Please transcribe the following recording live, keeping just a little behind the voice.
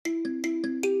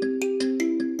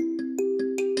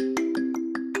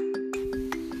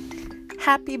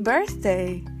Happy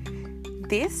birthday!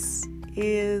 This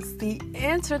is the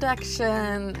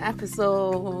introduction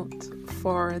episode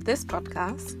for this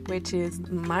podcast, which is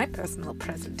my personal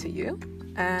present to you.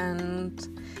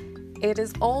 And it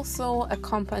is also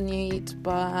accompanied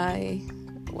by,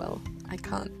 I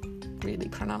can't really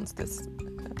pronounce this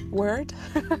word,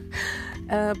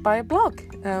 by a blog,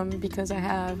 because I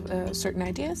have certain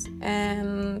ideas,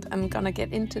 and I'm gonna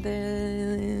get into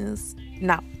this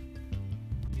now.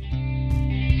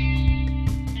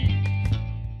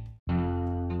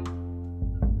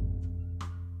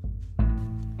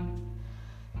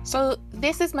 So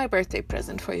this is my birthday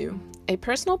present for you, a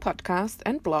personal podcast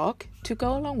and blog to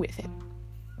go along with it.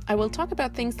 I will talk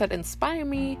about things that inspire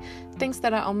me, things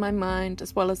that are on my mind,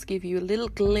 as well as give you a little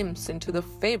glimpse into the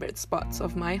favorite spots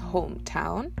of my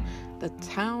hometown, the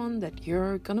town that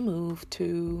you're gonna move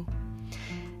to.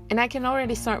 And I can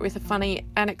already start with a funny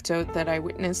anecdote that I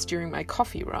witnessed during my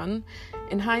coffee run.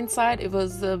 In hindsight, it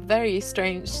was a very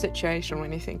strange situation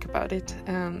when you think about it.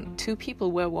 Two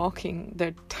people were walking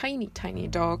their tiny, tiny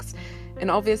dogs and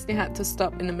obviously had to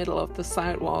stop in the middle of the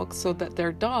sidewalk so that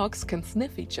their dogs can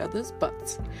sniff each other's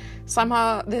butts.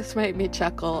 Somehow this made me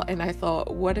chuckle, and I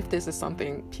thought, what if this is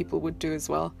something people would do as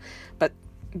well? But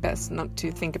best not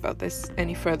to think about this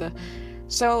any further.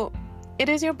 So it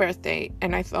is your birthday,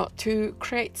 and I thought to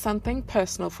create something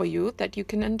personal for you that you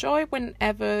can enjoy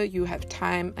whenever you have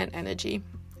time and energy.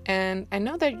 And I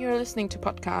know that you're listening to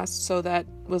podcasts, so that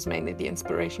was mainly the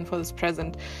inspiration for this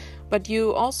present. But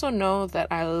you also know that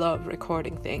I love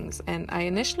recording things, and I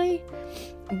initially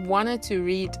wanted to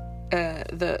read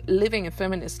the Living a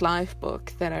Feminist Life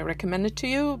book that I recommended to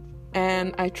you,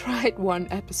 and I tried one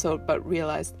episode but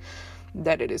realized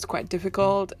that it is quite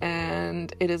difficult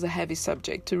and it is a heavy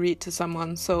subject to read to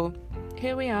someone, so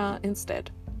here we are instead.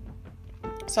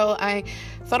 So I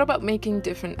thought about making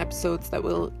different episodes that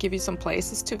will give you some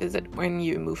places to visit when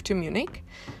you move to Munich,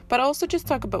 but also just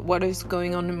talk about what is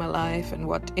going on in my life and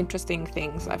what interesting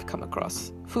things I've come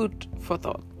across. Food for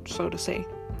thought, so to say.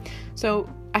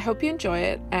 So I hope you enjoy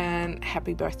it, and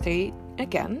happy birthday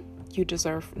again. You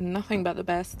deserve nothing but the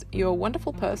best. You're a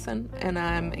wonderful person, and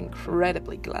I'm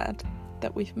incredibly glad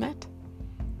that we've met.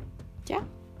 Yeah.